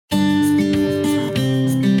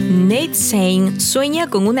Nate Zane sueña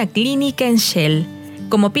con una clínica en Shell.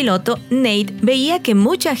 Como piloto, Nate veía que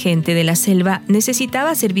mucha gente de la selva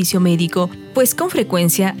necesitaba servicio médico, pues con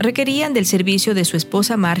frecuencia requerían del servicio de su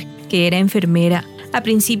esposa Marj, que era enfermera. A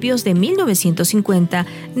principios de 1950,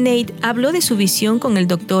 Nate habló de su visión con el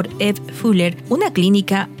Dr. Ed Fuller, una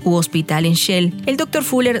clínica u hospital en Shell. El Dr.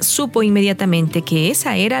 Fuller supo inmediatamente que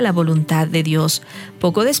esa era la voluntad de Dios.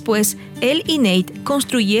 Poco después, él y Nate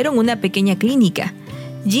construyeron una pequeña clínica.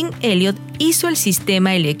 Elliot hizo el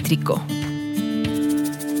sistema eléctrico.